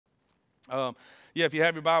If you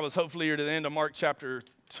have your Bibles, hopefully you're to the end of Mark chapter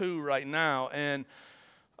 2 right now. And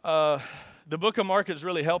the book of Mark is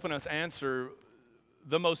really helping us answer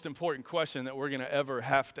the most important question that we're going to ever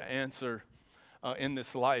have to answer in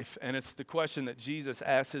this life. And it's the question that Jesus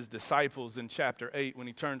asked his disciples in chapter 8 when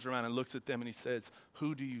he turns around and looks at them and he says,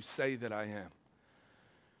 "Who do you say that I am?"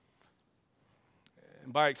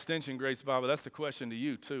 And by extension, Grace Bible, that's the question to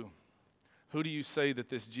you too. Who do you say that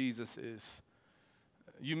this Jesus is?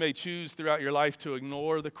 You may choose throughout your life to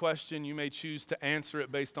ignore the question. You may choose to answer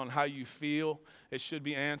it based on how you feel it should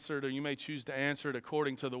be answered, or you may choose to answer it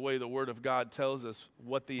according to the way the Word of God tells us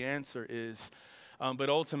what the answer is.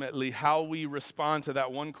 But ultimately, how we respond to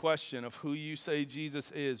that one question of who you say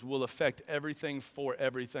Jesus is will affect everything for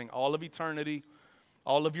everything. All of eternity,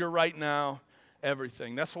 all of your right now,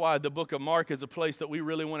 everything. That's why the book of Mark is a place that we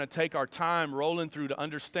really want to take our time rolling through to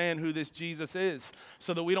understand who this Jesus is,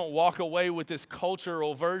 so that we don't walk away with this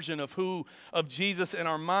cultural version of Jesus in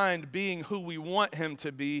our mind being who we want him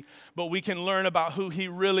to be, but we can learn about who he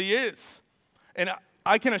really is. And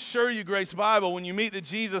I can assure you, Grace Bible, when you meet the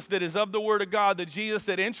Jesus that is of the Word of God, the Jesus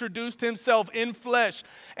that introduced himself in flesh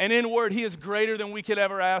and in word, he is greater than we could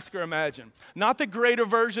ever ask or imagine. Not the greater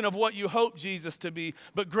version of what you hope Jesus to be,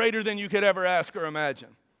 but greater than you could ever ask or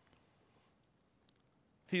imagine.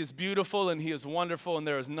 He is beautiful and he is wonderful, and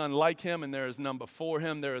there is none like him and there is none before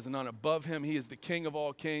him. There is none above him. He is the King of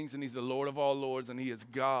all kings and he's the Lord of all lords, and he is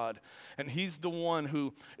God. And he's the one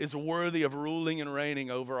who is worthy of ruling and reigning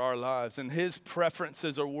over our lives. And his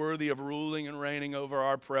preferences are worthy of ruling and reigning over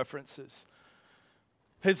our preferences.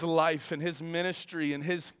 His life and his ministry and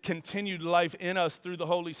his continued life in us through the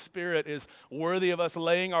Holy Spirit is worthy of us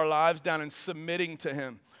laying our lives down and submitting to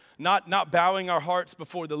him. Not bowing our hearts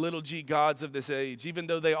before the little g gods of this age, even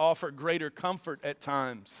though they offer greater comfort at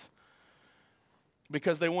times,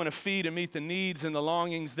 because they want to feed and meet the needs and the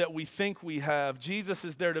longings that we think we have. Jesus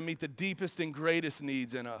is there to meet the deepest and greatest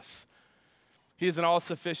needs in us. He is an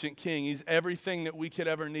all-sufficient King. He's everything that we could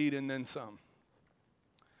ever need and then some.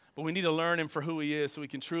 But we need to learn him for who he is so we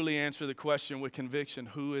can truly answer the question with conviction: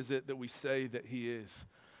 who is it that we say that he is?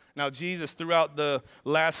 Now, Jesus, throughout the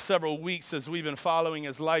last several weeks as we've been following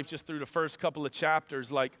his life, just through the first couple of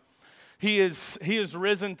chapters, he has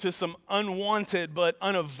risen to some unwanted but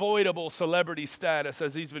unavoidable celebrity status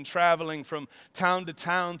as he's been traveling from town to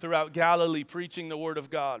town throughout Galilee preaching the Word of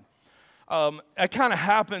God. It kind of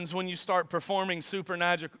happens when you start performing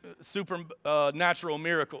supernatural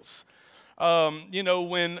miracles.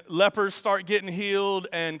 When lepers start getting healed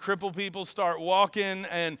and crippled people start walking,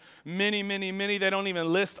 and many, they don't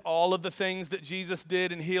even list all of the things that Jesus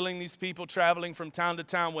did in healing these people traveling from town to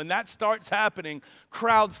town. When that starts happening,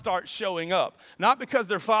 crowds start showing up. Not because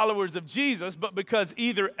they're followers of Jesus, but because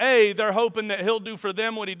either A, they're hoping that he'll do for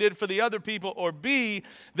them what he did for the other people, or B,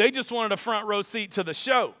 they just wanted a front row seat to the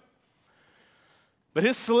show. But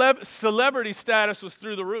his celebrity status was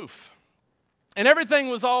through the roof. And everything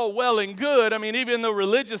was all well and good. I mean, even the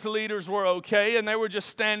religious leaders were okay, and they were just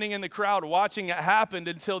standing in the crowd watching it happen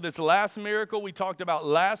until this last miracle we talked about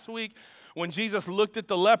last week, when Jesus looked at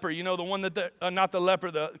the leper. You know, the one that, not the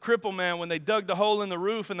leper, the crippled man, when they dug the hole in the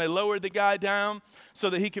roof and they lowered the guy down so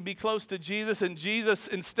that he could be close to Jesus. And Jesus,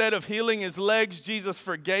 instead of healing his legs, Jesus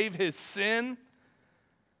forgave his sin.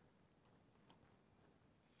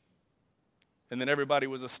 And then everybody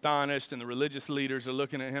was astonished, and the religious leaders are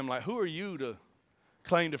looking at him like, who are you to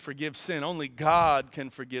claim to forgive sin? Only God can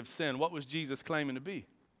forgive sin. What was Jesus claiming to be?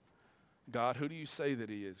 God. Who do you say that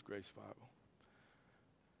he is, Grace Bible?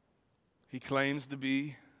 He claims to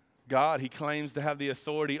be God. He claims to have the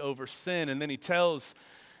authority over sin. And then he tells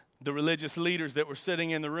the religious leaders that were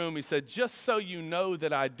sitting in the room, he said, just so you know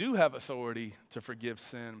that I do have authority to forgive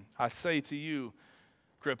sin, I say to you,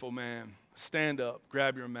 crippled man, stand up,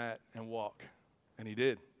 grab your mat, and walk. And he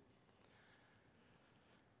did.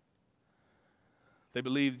 They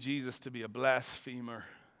believed Jesus to be a blasphemer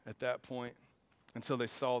at that point until they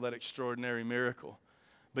saw that extraordinary miracle.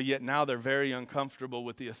 But yet now they're very uncomfortable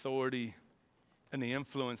with the authority and the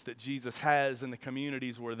influence that Jesus has in the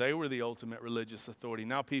communities where they were the ultimate religious authority.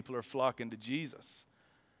 Now people are flocking to Jesus.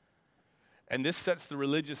 And this sets the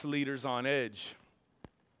religious leaders on edge.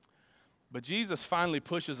 But Jesus finally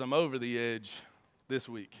pushes them over the edge this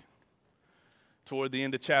week, toward the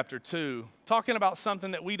end of chapter 2, talking about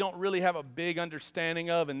something that we don't really have a big understanding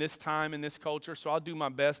of in this time, in this culture, so I'll do my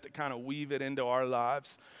best to kind of weave it into our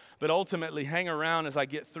lives. But ultimately, hang around as I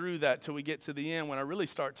get through that till we get to the end, when I really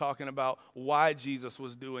start talking about why Jesus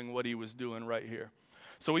was doing what he was doing right here.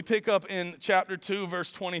 So we pick up in chapter 2,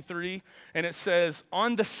 verse 23, and it says,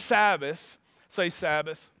 on the Sabbath, say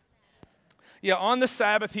Sabbath. Yeah, on the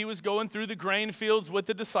Sabbath, he was going through the grain fields with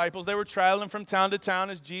the disciples. They were traveling from town to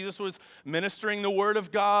town as Jesus was ministering the word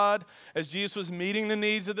of God, as Jesus was meeting the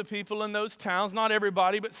needs of the people in those towns. Not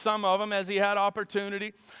everybody, but some of them as he had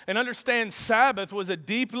opportunity. And understand, Sabbath was a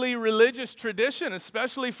deeply religious tradition,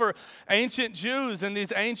 especially for ancient Jews in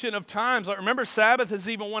these ancient of times. Like, remember, Sabbath is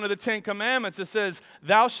even one of the 10 Commandments. It says,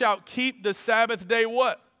 thou shalt keep the Sabbath day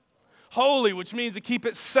what? Holy, which means to keep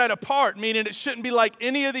it set apart, meaning it shouldn't be like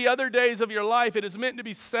any of the other days of your life. It is meant to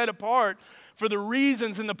be set apart for the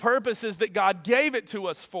reasons and the purposes that God gave it to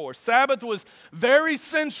us for. Sabbath was very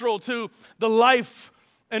central to the life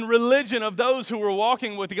and religion of those who were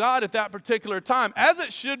walking with God at that particular time, as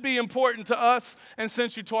it should be important to us and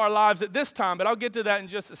central to our lives at this time, but I'll get to that in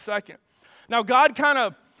just a second. Now, God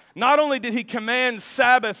not only did he command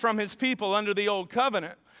Sabbath from his people under the old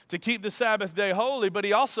covenant, to keep the Sabbath day holy, but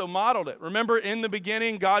he also modeled it. Remember, in the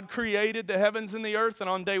beginning, God created the heavens and the earth, and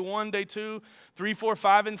on day 1, day 2, 3, 4,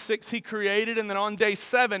 5, and 6, he created, and then on day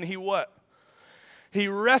 7, he what? He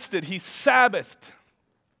rested, he Sabbathed.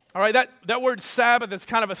 All right, that word Sabbath is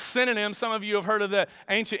kind of a synonym. Some of you have heard of the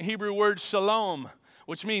ancient Hebrew word shalom,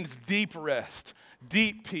 which means deep rest,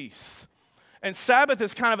 deep peace. And Sabbath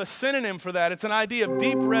is kind of a synonym for that. It's an idea of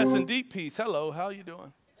deep rest and deep peace. Hello, how are you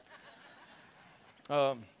doing?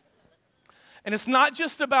 And it's not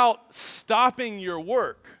just about stopping your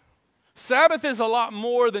work. Sabbath is a lot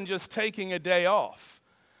more than just taking a day off.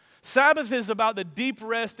 Sabbath is about the deep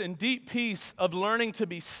rest and deep peace of learning to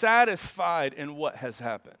be satisfied in what has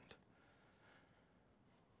happened.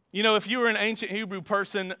 You know, if you were an ancient Hebrew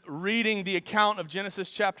person reading the account of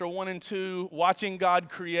Genesis chapter 1 and 2, watching God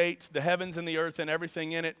create the heavens and the earth and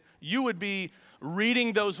everything in it, you would be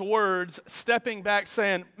reading those words, stepping back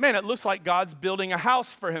saying, man, it looks like God's building a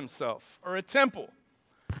house for himself or a temple.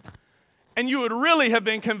 And you would really have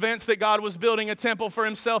been convinced that God was building a temple for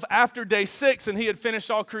himself after day 6 and he had finished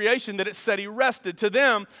all creation, that it said he rested. To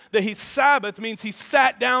them, that he Sabbath means he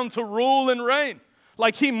sat down to rule and reign,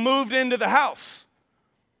 like he moved into the house.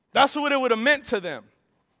 That's what it would have meant to them.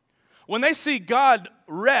 When they see God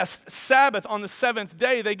rest, Sabbath, on the 7th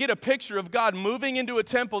day, they get a picture of God moving into a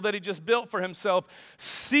temple that he just built for himself,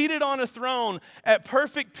 seated on a throne at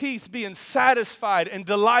perfect peace, being satisfied and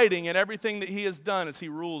delighting in everything that he has done as he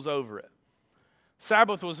rules over it.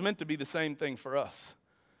 Sabbath was meant to be the same thing for us.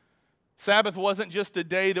 Sabbath wasn't just a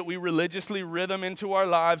day that we religiously rhythm into our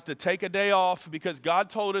lives to take a day off because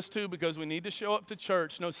God told us to, because we need to show up to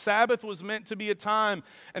church. No, Sabbath was meant to be a time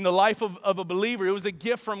in the life of a believer. It was a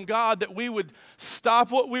gift from God that we would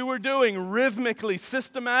stop what we were doing rhythmically,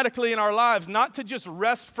 systematically in our lives, not to just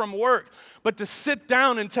rest from work, but to sit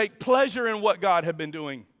down and take pleasure in what God had been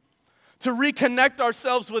doing. To reconnect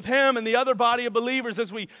ourselves with him and the other body of believers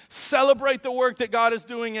as we celebrate the work that God is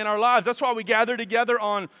doing in our lives. That's why we gather together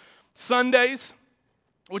on Sundays,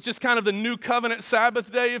 which is kind of the new covenant Sabbath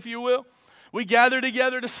day, if you will. We gather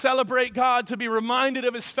together to celebrate God, to be reminded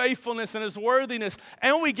of his faithfulness and his worthiness.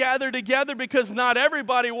 And we gather together because not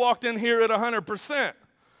everybody walked in here at 100%.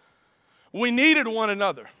 We needed one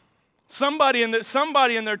another. Somebody in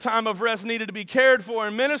their time of rest needed to be cared for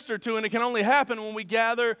and ministered to, and it can only happen when we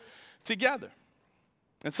gather together.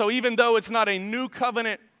 And so even though it's not a new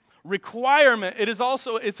covenant requirement, it is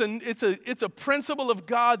also it's a principle of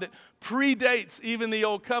God that predates even the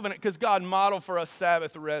old covenant, because God modeled for us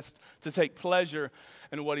Sabbath rest to take pleasure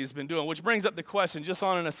in what he's been doing. Which brings up the question, just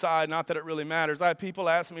on an aside, not that it really matters. I have people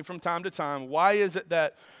ask me from time to time, why is it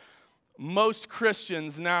that most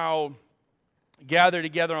Christians now gather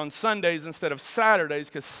together on Sundays instead of Saturdays?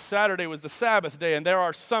 Because Saturday was the Sabbath day, and there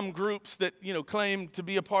are some groups that claim to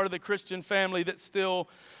be a part of the Christian family that still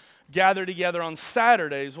gather together on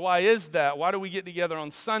Saturdays. Why is that? Why do we get together on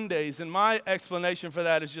Sundays? And my explanation for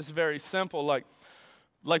that is just very simple.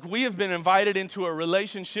 Like we have been invited into a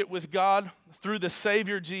relationship with God through the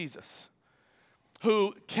Savior Jesus,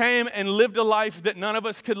 who came and lived a life that none of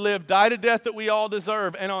us could live, died a death that we all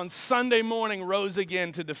deserve, and on Sunday morning rose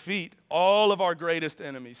again to defeat all of our greatest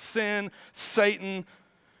enemies, sin, Satan,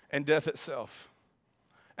 and death itself.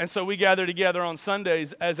 And so we gather together on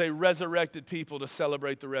Sundays as a resurrected people to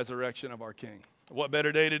celebrate the resurrection of our King. What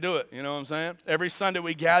better day to do it? You know what I'm saying? Every Sunday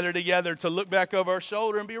we gather together to look back over our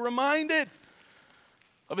shoulder and be reminded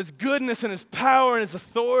of his goodness and his power and his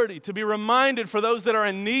authority. To be reminded for those that are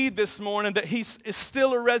in need this morning that he is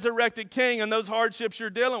still a resurrected King in those hardships you're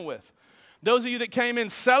dealing with. Those of you that came in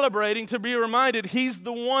celebrating, to be reminded he's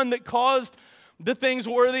the one that caused the things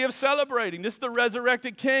worthy of celebrating. This is the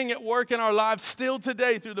resurrected King at work in our lives still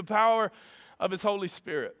today through the power of his Holy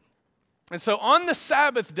Spirit. And so on the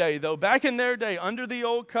Sabbath day, though, back in their day, under the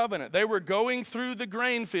old covenant, they were going through the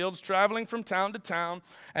grain fields, traveling from town to town.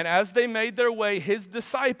 And as they made their way, his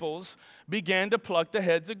disciples began to pluck the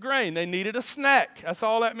heads of grain. They needed a snack. That's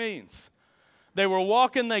all that means. They were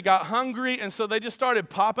walking, they got hungry, and so they just started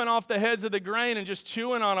popping off the heads of the grain and just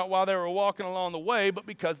chewing on it while they were walking along the way. But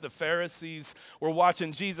because the Pharisees were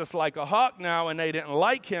watching Jesus like a hawk now and they didn't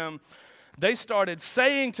like him, they started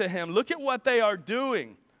saying to him, look at what they are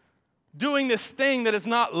doing this thing that is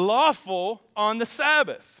not lawful on the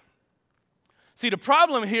Sabbath. See, the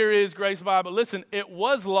problem here is, Grace Bible, listen, it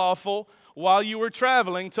was lawful while you were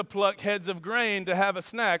traveling to pluck heads of grain to have a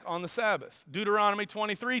snack on the Sabbath. Deuteronomy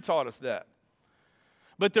 23 taught us that.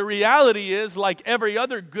 But the reality is, like every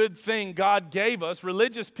other good thing God gave us,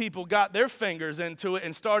 religious people got their fingers into it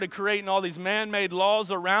and started creating all these man-made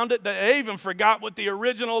laws around it that they even forgot what the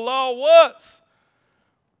original law was.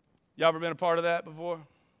 You ever been a part of that before?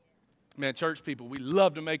 Man, church people, we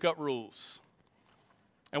love to make up rules.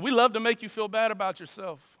 And we love to make you feel bad about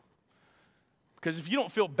yourself. Because if you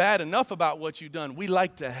don't feel bad enough about what you've done, we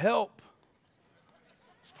like to help.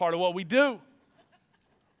 It's part of what we do.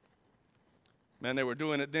 Man, they were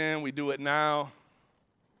doing it then, we do it now.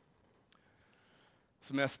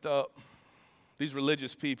 It's messed up. These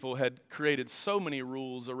religious people had created so many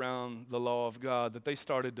rules around the law of God that they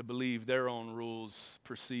started to believe their own rules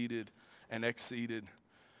preceded and exceeded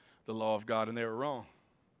the law of God, and they were wrong.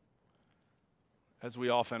 As we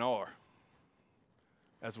often are.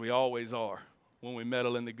 As we always are when we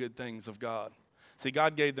meddle in the good things of God. See,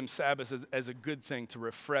 God gave them Sabbaths as a good thing to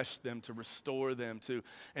refresh them, to restore them, to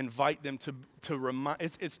invite them to remind.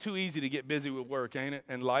 It's too easy to get busy with work, ain't it,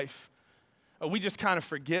 and life? We just kind of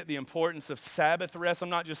forget the importance of Sabbath rest. I'm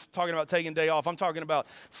not just talking about taking a day off. I'm talking about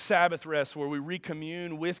Sabbath rest where we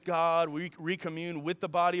recommune with God, we recommune with the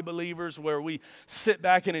body of believers, where we sit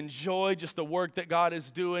back and enjoy just the work that God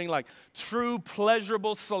is doing, like true,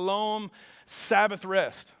 pleasurable, shalom, Sabbath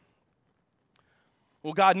rest.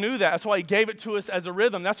 Well, God knew that. That's why he gave it to us as a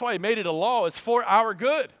rhythm. That's why he made it a law. It's for our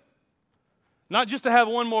good. Not just to have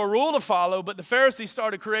one more rule to follow, but the Pharisees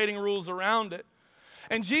started creating rules around it.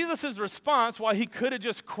 And Jesus' response, while he could have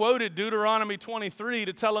just quoted Deuteronomy 23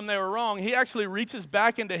 to tell them they were wrong, he actually reaches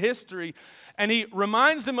back into history and he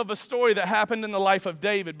reminds them of a story that happened in the life of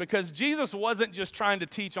David, because Jesus wasn't just trying to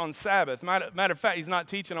teach on Sabbath. Matter of fact, he's not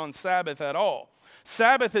teaching on Sabbath at all.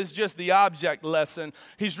 Sabbath is just the object lesson.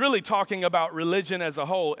 He's really talking about religion as a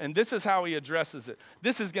whole, and this is how he addresses it.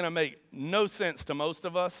 This is going to make no sense to most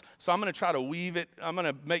of us, so I'm going to try to weave it. I'm going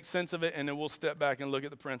to make sense of it, and then we'll step back and look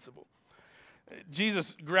at the principle.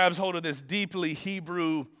 Jesus grabs hold of this deeply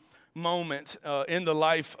Hebrew moment in the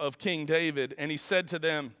life of King David, and he said to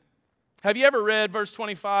them, have you ever read, verse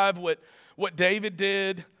 25, what David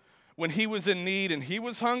did when he was in need and he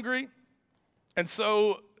was hungry? And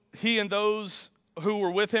so he and those who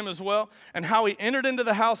were with him as well, and how he entered into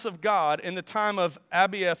the house of God in the time of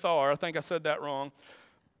Abiathar, I think I said that wrong,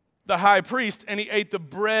 the high priest, and he ate the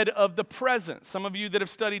bread of the presence. Some of you that have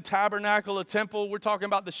studied tabernacle or temple, we're talking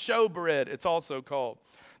about the showbread, it's also called.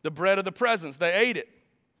 The bread of the presence, they ate it,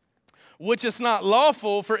 which is not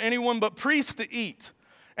lawful for anyone but priests to eat.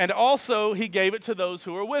 And also he gave it to those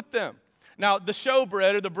who were with them. Now, the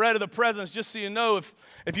showbread, or the bread of the presence, just so you know,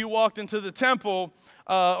 if you walked into the temple,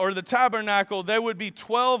 or the tabernacle, there would be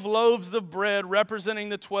 12 loaves of bread representing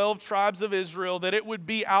the 12 tribes of Israel, that it would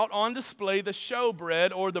be out on display, the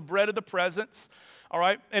showbread, or the bread of the presence, all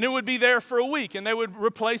right? And it would be there for a week, and they would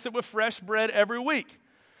replace it with fresh bread every week.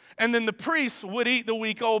 And then the priests would eat the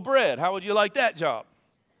week-old bread. How would you like that job?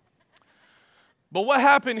 But what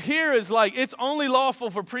happened here is, like, it's only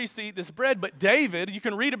lawful for priests to eat this bread, but David, you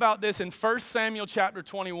can read about this in 1 Samuel chapter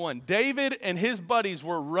 21. David and his buddies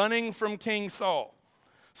were running from King Saul.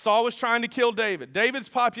 Saul was trying to kill David. David's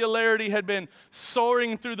popularity had been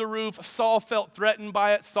soaring through the roof. Saul felt threatened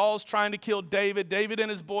by it. Saul's trying to kill David. David and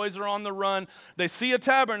his boys are on the run. They see a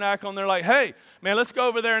tabernacle and they're like, hey, man, let's go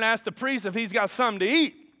over there and ask the priest if he's got something to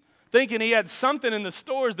eat. Thinking he had something in the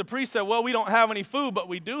stores, the priest said, well, we don't have any food, but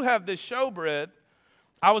we do have this showbread.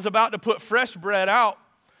 I was about to put fresh bread out.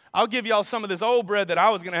 I'll give y'all some of this old bread that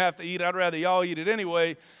I was going to have to eat. I'd rather y'all eat it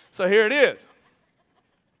anyway. So here it is.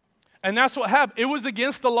 And that's what happened. It was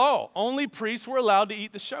against the law. Only priests were allowed to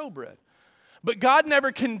eat the showbread. But God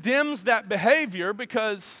never condemns that behavior,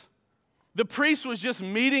 because the priest was just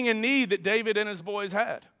meeting a need that David and his boys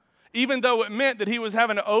had, even though it meant that he was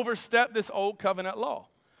having to overstep this old covenant law.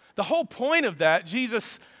 The whole point of that,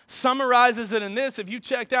 Jesus summarizes it in this. If you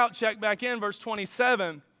checked out, check back in, verse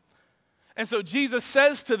 27. And so Jesus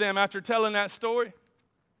says to them after telling that story,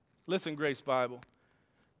 listen, Grace Bible,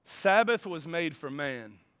 Sabbath was made for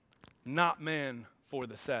man, not man for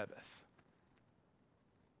the Sabbath.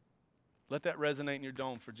 Let that resonate in your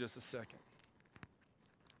dome for just a second.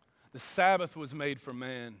 The Sabbath was made for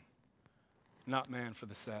man, not man for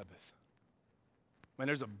the Sabbath. Man,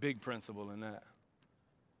 there's a big principle in that.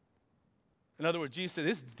 In other words, Jesus said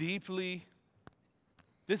this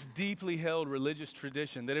deeply held religious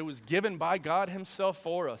tradition, that it was given by God himself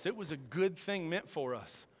for us. It was a good thing meant for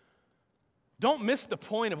us. Don't miss the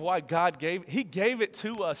point of why God gave it. He gave it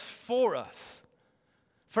to us, for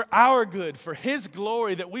our good, for his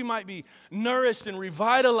glory, that we might be nourished and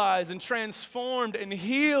revitalized and transformed and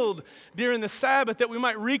healed during the Sabbath, that we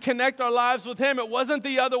might reconnect our lives with him. It wasn't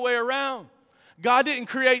the other way around. God didn't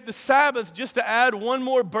create the Sabbath just to add one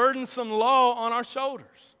more burdensome law on our shoulders.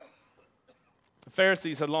 The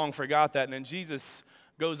Pharisees had long forgot that, and then Jesus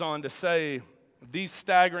goes on to say these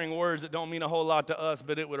staggering words that don't mean a whole lot to us,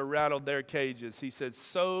 but it would have rattled their cages. He says,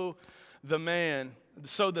 so the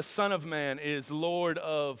Son of Man is Lord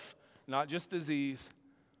of not just disease,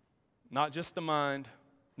 not just the mind,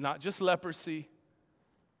 not just leprosy,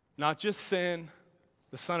 not just sin.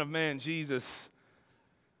 The Son of Man, Jesus,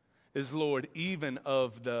 is Lord even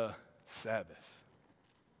of the Sabbath.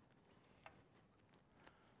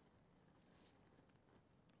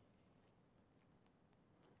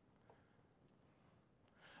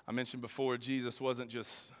 I mentioned before, Jesus wasn't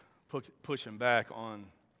just pushing back on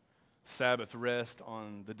Sabbath rest,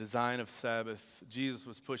 on the design of Sabbath. Jesus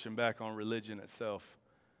was pushing back on religion itself.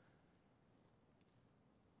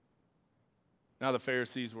 Now the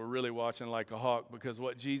Pharisees were really watching like a hawk, because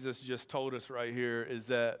what Jesus just told us right here is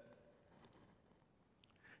that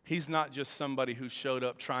he's not just somebody who showed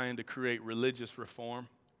up trying to create religious reform.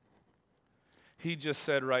 He just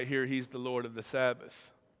said right here, he's the Lord of the Sabbath.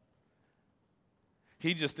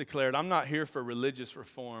 He just declared, I'm not here for religious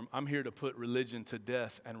reform. I'm here to put religion to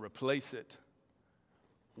death and replace it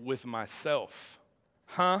with myself.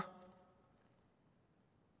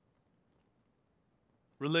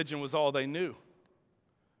 Religion was all they knew.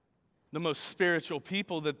 The most spiritual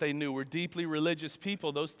people that they knew were deeply religious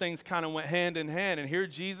people. Those things kind of went hand in hand. And here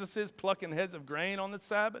Jesus is plucking heads of grain on the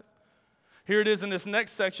Sabbath. Here it is in this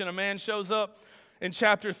next section. A man shows up in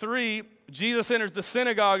chapter 3. Jesus enters the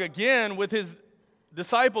synagogue again with his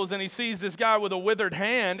disciples, and he sees this guy with a withered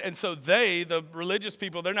hand. And so the religious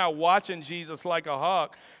people, they're now watching Jesus like a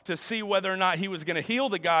hawk to see whether or not he was going to heal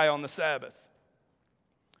the guy on the Sabbath,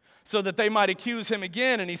 so that they might accuse him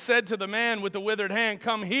again. And he said to the man with the withered hand,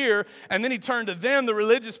 come here. And then he turned to them, the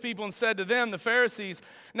religious people, and said to them, the Pharisees,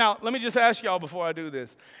 now let me just ask y'all before I do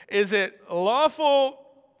this, is it lawful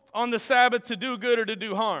on the Sabbath to do good or to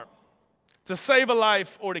do harm, to save a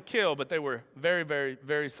life or to kill? But they were very, very,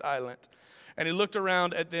 very silent. And he looked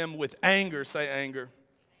around at them with anger, say anger,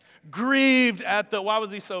 grieved why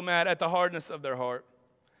was he so mad? At the hardness of their heart,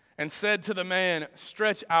 and said to the man,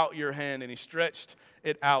 stretch out your hand. And he stretched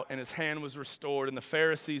it out, and his hand was restored. And the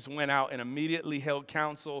Pharisees went out and immediately held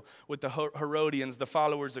counsel with the Herodians, the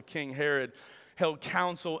followers of King Herod, held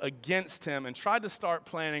counsel against him and tried to start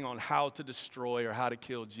planning on how to destroy or how to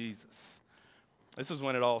kill Jesus. This is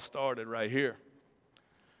when it all started right here.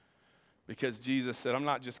 Because Jesus said, I'm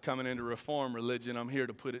not just coming in to reform religion, I'm here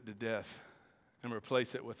to put it to death and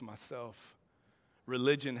replace it with myself.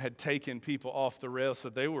 Religion had taken people off the rails, so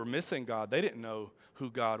they were missing God. They didn't know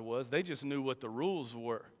who God was. They just knew what the rules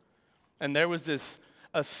were. And there was this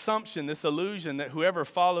assumption, this illusion that whoever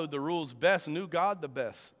followed the rules best knew God the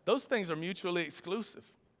best. Those things are mutually exclusive.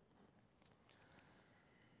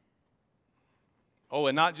 Oh,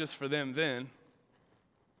 and not just for them then,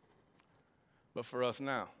 but for us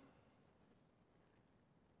now.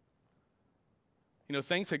 You know,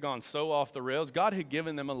 things had gone so off the rails. God had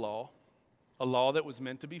given them a law that was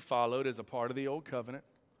meant to be followed as a part of the old covenant,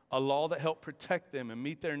 a law that helped protect them and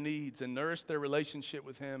meet their needs and nourish their relationship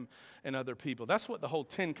with him and other people. That's what the whole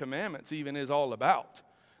 10 Commandments even is all about.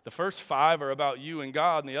 The first 5 are about you and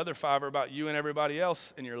God, and the other 5 are about you and everybody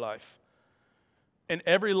else in your life. And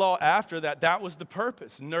every law after that, that was the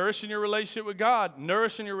purpose. Nourishing your relationship with God,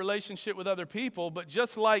 nourishing your relationship with other people. But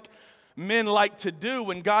just like men like to do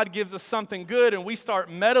when God gives us something good and we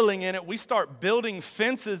start meddling in it, we start building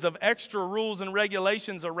fences of extra rules and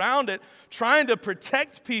regulations around it, trying to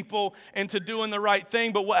protect people into doing the right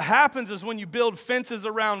thing. But what happens is when you build fences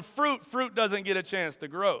around fruit doesn't get a chance to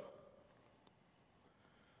grow.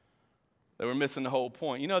 They were missing the whole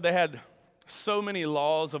point. You know, they had so many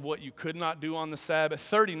laws of what you could not do on the Sabbath,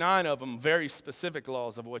 39 of them very specific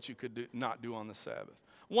laws of what you could not do on the Sabbath.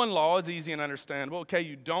 One law is easy and understandable. Okay,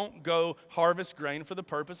 you don't go harvest grain for the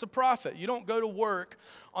purpose of profit. You don't go to work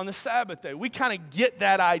on the Sabbath day. We kind of get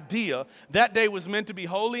that idea. That day was meant to be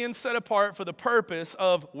holy and set apart for the purpose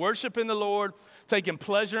of worshiping the Lord, taking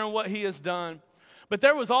pleasure in what He has done. But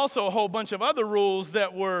there was also a whole bunch of other rules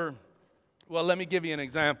that were, well, let me give you an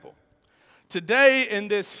example. Today in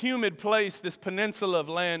this humid place, this peninsula of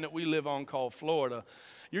land that we live on called Florida,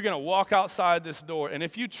 you're going to walk outside this door, and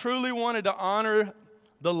if you truly wanted to honor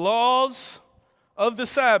the laws of the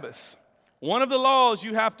Sabbath, one of the laws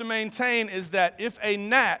you have to maintain is that if a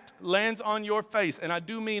gnat lands on your face, and I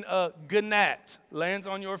do mean a gnat lands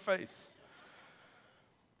on your face,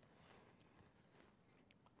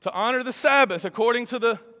 to honor the Sabbath according to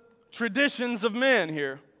the traditions of men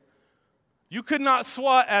here, you could not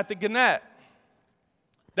swat at the gnat.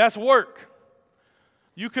 That's work.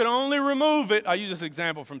 You could only remove it. I use this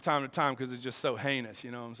example from time to time because it's just so heinous,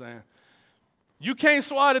 you know what I'm saying? You can't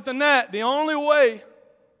swat at the gnat. The only way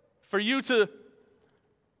for you to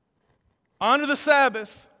honor the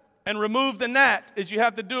Sabbath and remove the gnat is you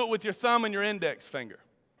have to do it with your thumb and your index finger.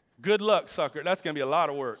 Good luck, sucker. That's going to be a lot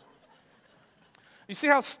of work. You see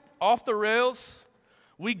how off the rails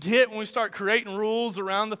we get when we start creating rules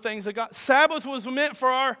around the things of God? Sabbath was meant for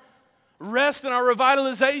our rest and our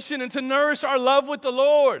revitalization and to nourish our love with the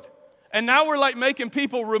Lord. And now we're like making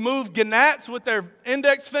people remove gnats with their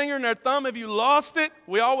index finger and their thumb. Have you lost it?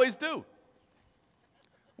 We always do.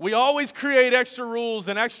 We always create extra rules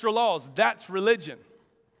and extra laws. That's religion.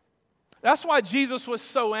 That's why Jesus was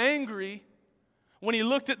so angry when He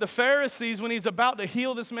looked at the Pharisees when He's about to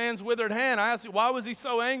heal this man's withered hand. I asked you, why was He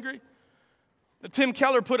so angry? Tim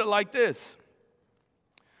Keller put it like this.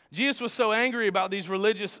 Jesus was so angry about these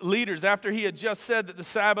religious leaders after He had just said that the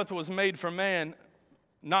Sabbath was made for man,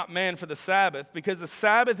 not man for the Sabbath, because the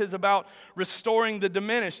Sabbath is about restoring the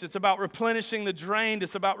diminished. It's about replenishing the drained.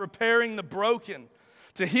 It's about repairing the broken.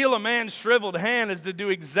 To heal a man's shriveled hand is to do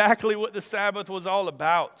exactly what the Sabbath was all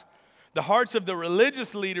about. The hearts of the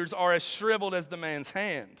religious leaders are as shriveled as the man's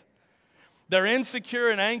hand. They're insecure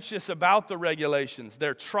and anxious about the regulations.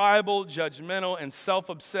 They're tribal, judgmental, and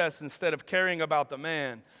self-obsessed instead of caring about the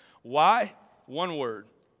man. Why? One word: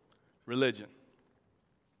 religion.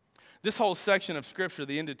 This whole section of Scripture,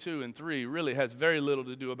 the end of 2 and 3, really has very little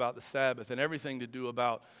to do about the Sabbath and everything to do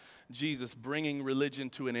about Jesus bringing religion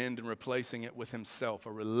to an end and replacing it with Himself,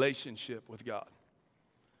 a relationship with God.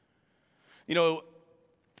 You know,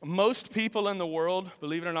 most people in the world,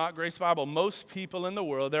 believe it or not, Grace Bible, most people in the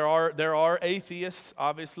world, there are atheists,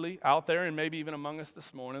 obviously, out there and maybe even among us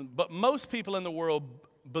this morning, but most people in the world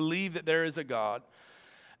believe that there is a God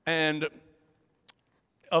and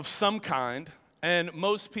of some kind. And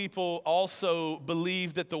most people also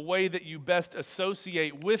believe that the way that you best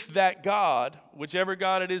associate with that God, whichever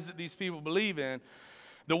God it is that these people believe in,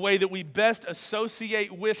 the way that we best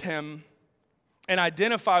associate with Him and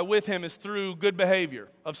identify with Him is through good behavior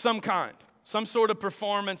of some kind, some sort of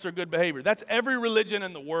performance or good behavior. That's every religion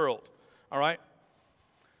in the world, all right?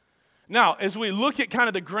 Now, as we look at kind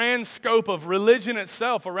of the grand scope of religion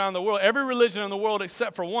itself around the world, every religion in the world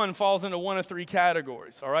except for one falls into one of 3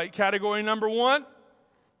 categories, all right? Category number 1,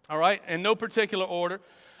 all right, in no particular order,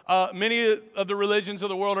 many of the religions of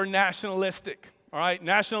the world are nationalistic, all right?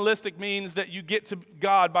 Nationalistic means that you get to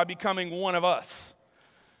God by becoming one of us.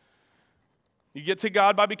 You get to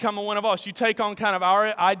God by becoming one of us. You take on kind of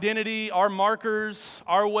our identity, our markers,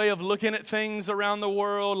 our way of looking at things around the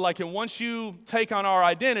world. And once you take on our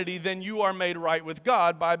identity, then you are made right with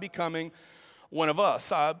God by becoming one of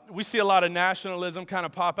us. We see a lot of nationalism kind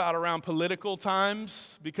of pop out around political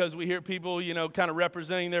times because we hear people, kind of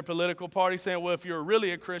representing their political party saying, well, if you're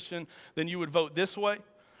really a Christian, then you would vote this way.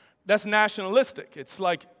 That's nationalistic. It's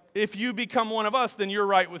like, if you become one of us, then you're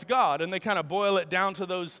right with God. And they kind of boil it down to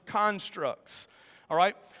those constructs, all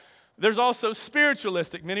right? There's also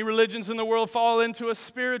spiritualistic. Many religions in the world fall into a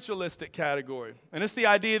spiritualistic category. And it's the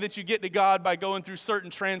idea that you get to God by going through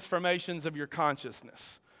certain transformations of your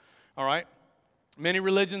consciousness, all right? Many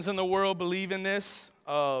religions in the world believe in this.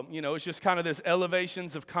 It's just kind of this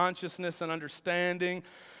elevations of consciousness and understanding.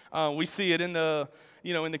 We see it in the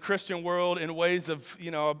Christian world in ways of,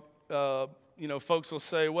 folks will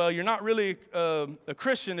say, well, you're not really a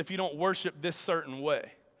Christian if you don't worship this certain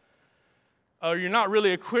way. Or you're not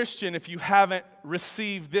really a Christian if you haven't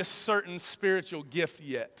received this certain spiritual gift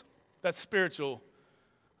yet. That's spiritual,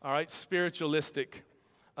 all right, spiritualistic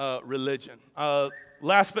religion.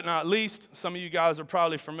 Last but not least, some of you guys are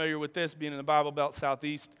probably familiar with this, being in the Bible Belt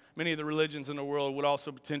Southeast. Many of the religions in the world would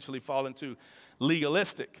also potentially fall into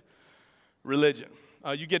legalistic religion.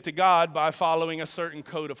 You get to God by following a certain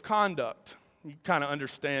code of conduct. You kind of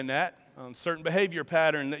understand that. certain behavior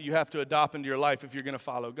pattern that you have to adopt into your life if you're going to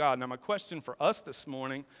follow God. Now, my question for us this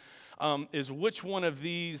morning is which one of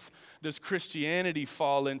these does Christianity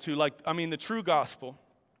fall into? The true gospel,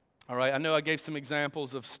 all right? I know I gave some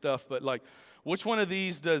examples of stuff, but which one of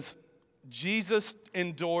these does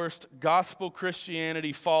Jesus-endorsed gospel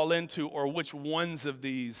Christianity fall into, or which ones of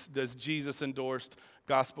these does Jesus-endorsed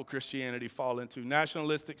gospel Christianity fall into?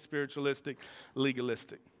 Nationalistic, spiritualistic,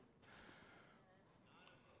 legalistic?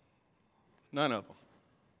 None of them.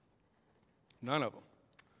 None of them.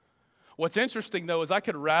 What's interesting, though, is I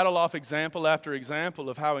could rattle off example after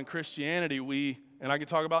example of how in Christianity and I could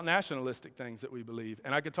talk about nationalistic things that we believe,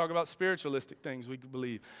 and I could talk about spiritualistic things we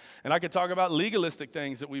believe, and I could talk about legalistic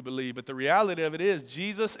things that we believe, but the reality of it is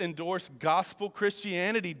Jesus-endorsed gospel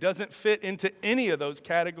Christianity doesn't fit into any of those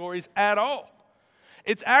categories at all.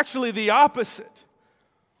 It's actually the opposite.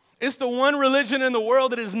 It's the one religion in the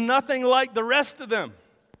world that is nothing like the rest of them.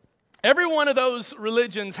 Every one of those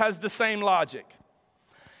religions has the same logic.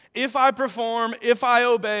 If I perform, if I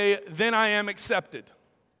obey, then I am accepted,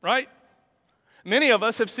 right? Many of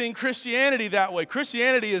us have seen Christianity that way.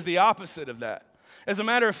 Christianity is the opposite of that. As a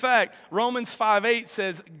matter of fact, Romans 5:8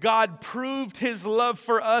 says, God proved his love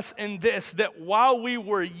for us in this, that while we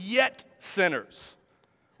were yet sinners,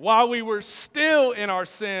 while we were still in our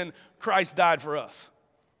sin, Christ died for us.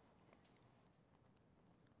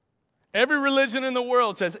 Every religion in the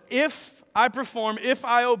world says, if I perform, if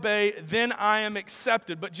I obey, then I am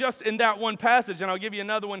accepted. But just in that one passage, and I'll give you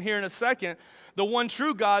another one here in a second, the one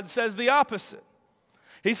true God says the opposite.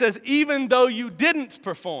 He says, even though you didn't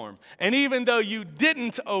perform, and even though you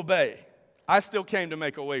didn't obey, I still came to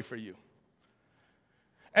make a way for you.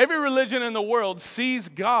 Every religion in the world sees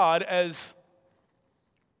God as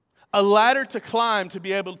a ladder to climb to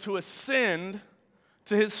be able to ascend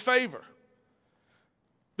to his favor.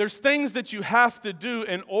 There's things that you have to do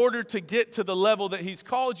in order to get to the level that he's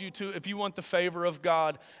called you to if you want the favor of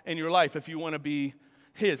God in your life, if you want to be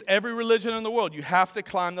his. Every religion in the world, you have to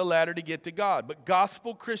climb the ladder to get to God. But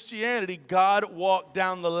gospel Christianity, God walked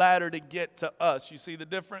down the ladder to get to us. You see the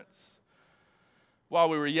difference? While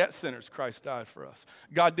we were yet sinners, Christ died for us.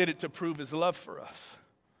 God did it to prove his love for us.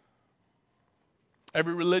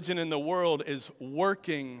 Every religion in the world is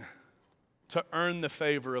working to earn the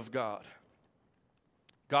favor of God.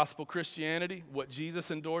 Gospel Christianity, what Jesus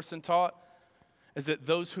endorsed and taught, is that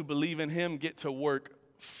those who believe in him get to work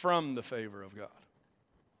from the favor of God.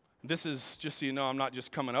 This is, just so you know, I'm not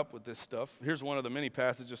just coming up with this stuff. Here's one of the many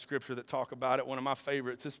passages of Scripture that talk about it. One of my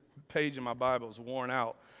favorites, this page in my Bible is worn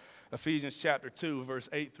out. Ephesians chapter 2, verse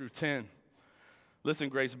 8 through 10. Listen,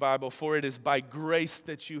 Grace Bible, for it is by grace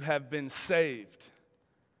that you have been saved.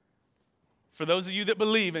 For those of you that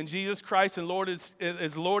believe in Jesus Christ and Lord is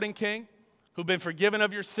Lord and King, who've been forgiven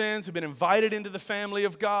of your sins, who've been invited into the family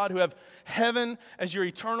of God, who have heaven as your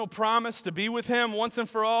eternal promise to be with him once and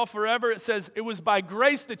for all, forever. It says it was by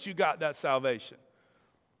grace that you got that salvation.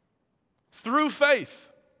 Through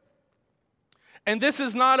faith. And this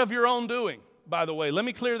is not of your own doing, by the way. Let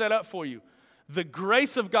me clear that up for you. The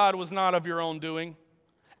grace of God was not of your own doing,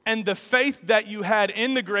 and the faith that you had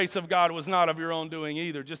in the grace of God was not of your own doing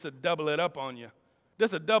either, just to double it up on you.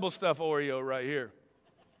 Just a double stuff Oreo right here.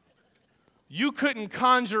 You couldn't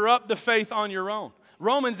conjure up the faith on your own.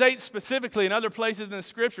 Romans 8 specifically and other places in the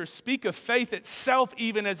Scripture speak of faith itself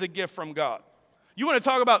even as a gift from God. You want to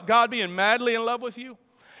talk about God being madly in love with you?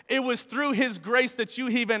 It was through his grace that you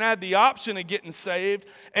even had the option of getting saved,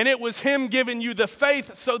 and it was him giving you the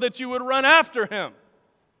faith so that you would run after him.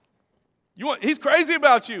 He's crazy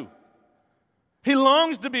about you. He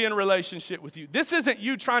longs to be in relationship with you. This isn't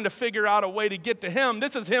you trying to figure out a way to get to him.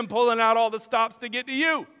 This is him pulling out all the stops to get to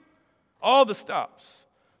you. All the stops.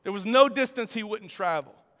 There was no distance he wouldn't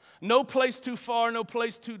travel. No place too far, no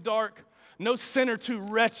place too dark, no sinner too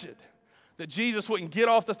wretched that Jesus wouldn't get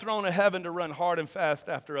off the throne of heaven to run hard and fast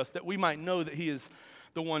after us, that we might know that he is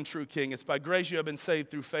the one true King. It's by grace you have been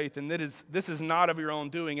saved through faith, and this is not of your own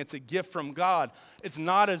doing. It's a gift from God. It's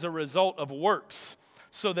not as a result of works,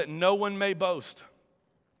 so that no one may boast.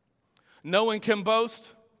 No one can boast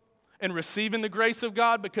in receiving the grace of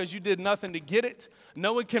God because you did nothing to get it.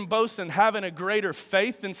 No one can boast in having a greater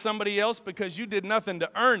faith than somebody else because you did nothing to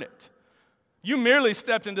earn it. You merely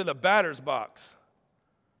stepped into the batter's box.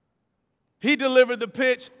 He delivered the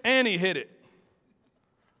pitch and he hit it.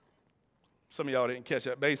 Some of y'all didn't catch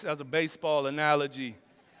that. That was a baseball analogy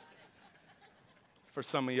for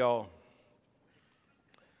some of y'all.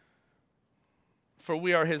 For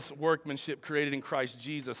we are his workmanship created in Christ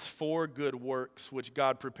Jesus for good works, which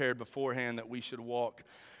God prepared beforehand that we should walk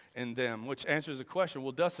in them. Which answers the question,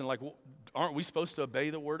 well, Dustin, aren't we supposed to obey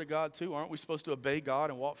the word of God too? Aren't we supposed to obey God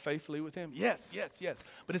and walk faithfully with him? Yes, yes, yes.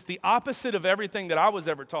 But it's the opposite of everything that I was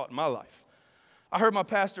ever taught in my life. I heard my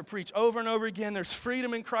pastor preach over and over again, there's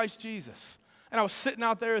freedom in Christ Jesus. And I was sitting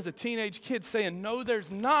out there as a teenage kid saying, no,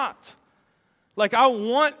 there's not. Like, I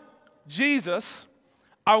want Jesus.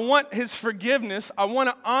 I want his forgiveness. I want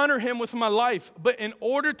to honor him with my life. But in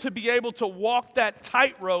order to be able to walk that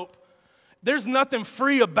tightrope, there's nothing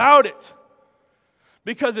free about it.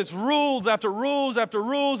 Because it's rules after rules after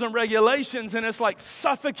rules and regulations, and it's like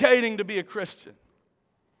suffocating to be a Christian.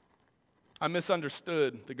 I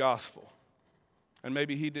misunderstood the gospel, and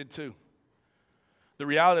maybe he did too. The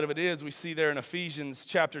reality of it is, we see there in Ephesians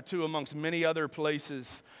chapter 2, amongst many other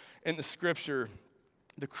places in the scripture,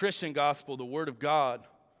 the Christian gospel, the word of God,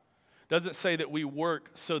 doesn't say that we work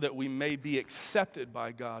so that we may be accepted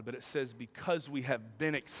by God, but it says because we have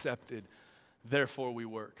been accepted, therefore we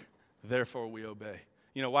work, therefore we obey.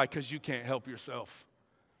 You know why? Because you can't help yourself.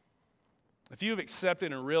 If you have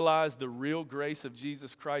accepted and realized the real grace of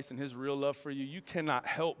Jesus Christ and his real love for you, you cannot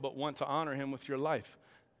help but want to honor him with your life.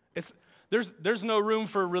 There's no room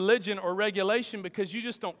for religion or regulation because you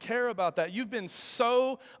just don't care about that. You've been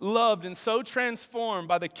so loved and so transformed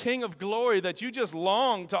by the King of glory that you just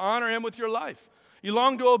long to honor him with your life. You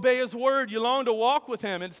long to obey his word. You long to walk with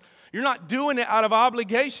him. You're not doing it out of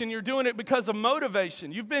obligation. You're doing it because of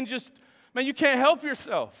motivation. You've been just, man, you can't help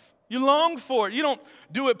yourself. You long for it. You don't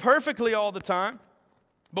do it perfectly all the time,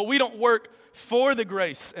 but we don't work for the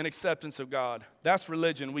grace and acceptance of God. That's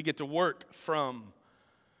religion. We get to work from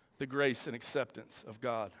the grace and acceptance of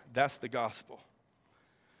God. That's the gospel.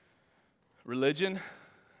 Religion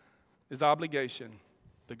is obligation.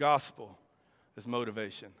 The gospel is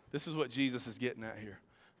motivation. This is what Jesus is getting at here.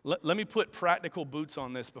 Let me put practical boots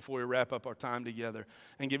on this before we wrap up our time together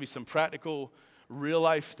and give you some practical,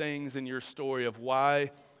 real-life things in your story of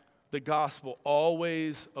why the gospel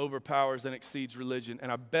always overpowers and exceeds religion.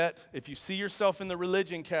 And I bet if you see yourself in the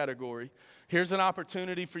religion category, here's an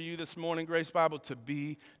opportunity for you this morning, Grace Bible, to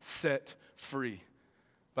be set free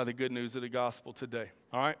by the good news of the gospel today.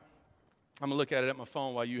 All right? I'm going to look at it at my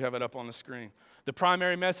phone while you have it up on the screen. The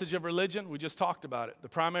primary message of religion, we just talked about it. The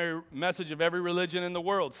primary message of every religion in the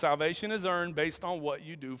world, salvation is earned based on what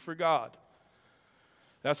you do for God.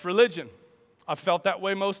 That's religion. I've felt that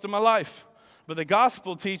way most of my life. But the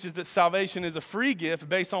gospel teaches that salvation is a free gift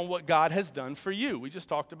based on what God has done for you. We just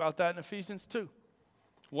talked about that in Ephesians 2.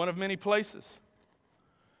 One of many places.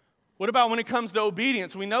 What about when it comes to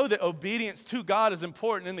obedience? We know that obedience to God is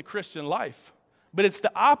important in the Christian life. But it's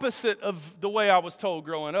the opposite of the way I was told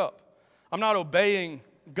growing up. I'm not obeying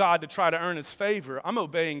God to try to earn his favor. I'm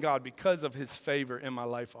obeying God because of his favor in my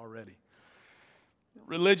life already.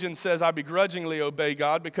 Religion says I begrudgingly obey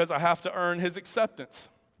God because I have to earn his acceptance.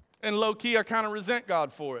 And low-key, I kind of resent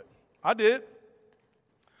God for it. I did.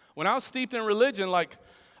 When I was steeped in religion,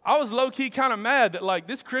 I was low-key kind of mad that,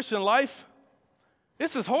 this Christian life,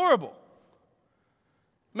 this is horrible.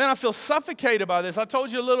 Man, I feel suffocated by this. I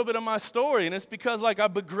told you a little bit of my story, and it's because, I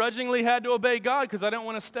begrudgingly had to obey God because I didn't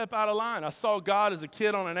want to step out of line. I saw God as a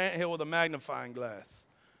kid on an anthill with a magnifying glass.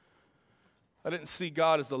 I didn't see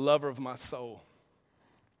God as the lover of my soul.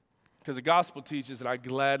 Because the gospel teaches that I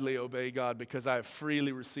gladly obey God because I have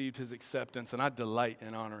freely received his acceptance and I delight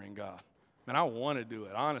in honoring God. Man, I want to do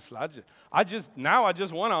it, honestly. I just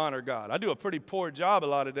want to honor God. I do a pretty poor job a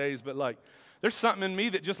lot of days, but there's something in me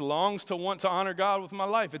that just longs to want to honor God with my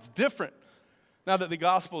life. It's different now that the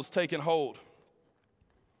gospel's taken hold.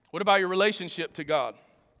 What about your relationship to God?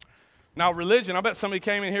 Now, religion, I bet somebody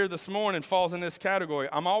came in here this morning and falls in this category.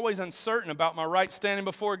 I'm always uncertain about my right standing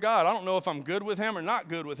before God. I don't know if I'm good with him or not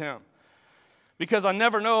good with him, because I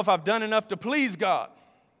never know if I've done enough to please God.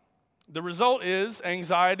 The result is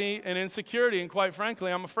anxiety and insecurity, and quite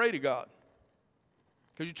frankly, I'm afraid of God.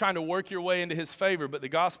 Because you're trying to work your way into his favor, but the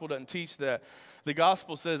gospel doesn't teach that. The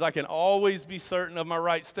gospel says I can always be certain of my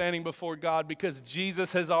right standing before God because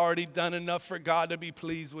Jesus has already done enough for God to be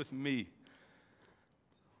pleased with me.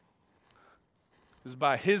 It is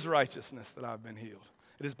by his righteousness that I've been healed.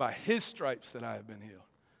 It is by his stripes that I have been healed.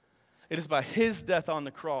 It is by his death on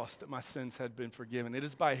the cross that my sins had been forgiven. It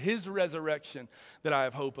is by his resurrection that I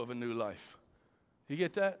have hope of a new life. You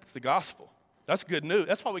get that? It's the gospel. That's good news.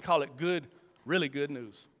 That's why we call it good, really good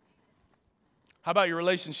news. How about your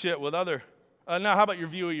relationship with other? Now, how about your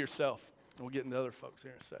view of yourself? We'll get into other folks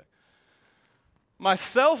here in a sec. My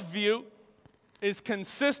self-view is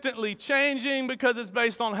consistently changing because it's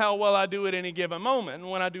based on how well I do at any given moment.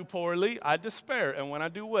 And when I do poorly, I despair. And when I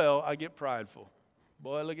do well, I get prideful.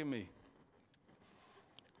 Boy, look at me.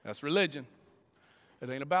 That's religion. It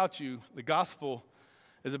ain't about you. The gospel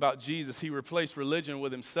is about Jesus. He replaced religion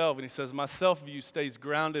with himself, and he says, my self-view stays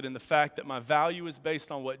grounded in the fact that my value is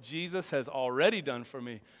based on what Jesus has already done for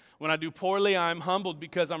me. When I do poorly, I am humbled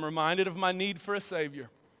because I'm reminded of my need for a Savior.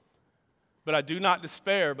 But I do not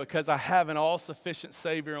despair because I have an all-sufficient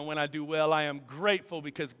Savior, and when I do well, I am grateful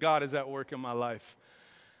because God is at work in my life.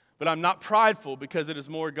 But I'm not prideful because it is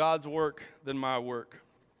more God's work than my work.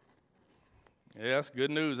 Yeah, that's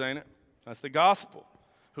good news, ain't it? That's the gospel.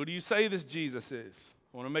 Who do you say this Jesus is?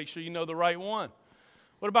 I want to make sure you know the right one.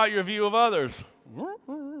 What about your view of others?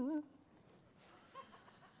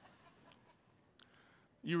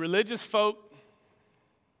 You religious folk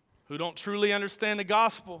who don't truly understand the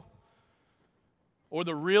gospel or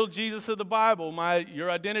the real Jesus of the Bible,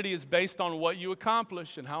 your identity is based on what you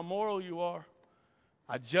accomplish and how moral you are.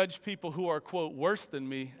 I judge people who are, quote, worse than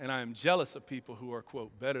me, and I am jealous of people who are,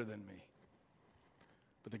 quote, better than me.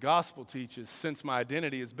 But the gospel teaches, since my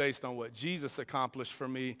identity is based on what Jesus accomplished for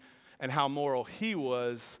me and how moral he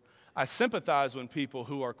was, I sympathize with people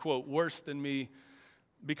who are, quote, worse than me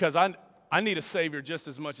because I need a Savior just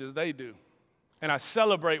as much as they do. And I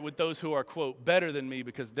celebrate with those who are, quote, better than me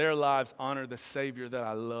because their lives honor the Savior that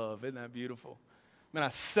I love. Isn't that beautiful? Man, I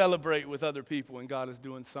celebrate with other people when God is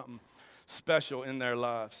doing something special in their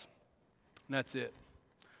lives. And that's it.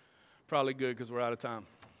 Probably good because we're out of time.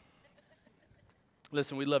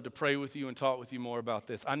 Listen, we'd love to pray with you and talk with you more about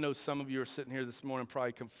this. I know some of you are sitting here this morning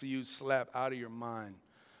probably confused, slapped out of your mind.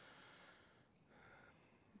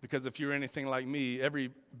 Because if you're anything like me, every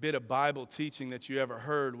bit of Bible teaching that you ever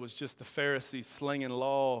heard was just the Pharisees slinging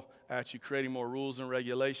law at you, creating more rules and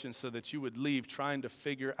regulations so that you would leave trying to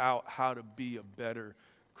figure out how to be a better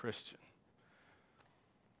Christian.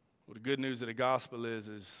 Well, the good news of the gospel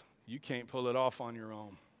is you can't pull it off on your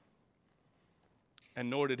own. And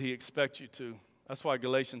nor did he expect you to. That's why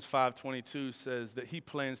Galatians 5:22 says that he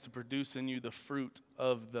plans to produce in you the fruit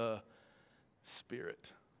of the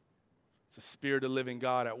Spirit. It's the Spirit of living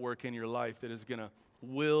God at work in your life that is going to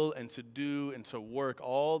will and to do and to work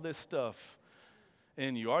all this stuff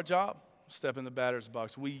in you. Our job, step in the batter's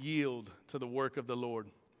box. We yield to the work of the Lord.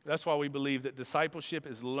 That's why we believe that discipleship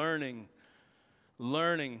is learning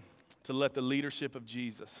to let the leadership of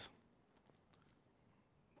Jesus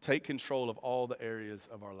take control of all the areas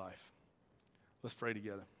of our life. Let's pray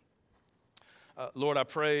together. Lord, I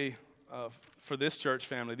pray for this church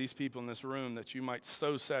family, these people in this room, that you might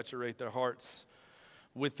so saturate their hearts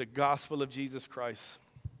with the gospel of Jesus Christ,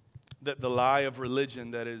 that the lie of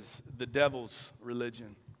religion that is the devil's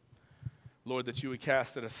religion, Lord, that you would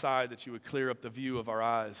cast it aside, that you would clear up the view of our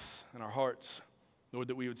eyes and our hearts. Lord,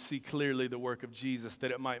 that we would see clearly the work of Jesus,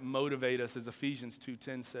 that it might motivate us, as Ephesians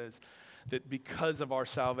 2:10 says, that because of our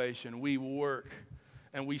salvation, we work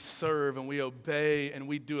and we serve and we obey and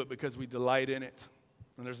we do it because we delight in it.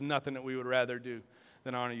 And there's nothing that we would rather do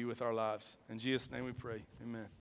than honor you with our lives. In Jesus' name we pray, amen.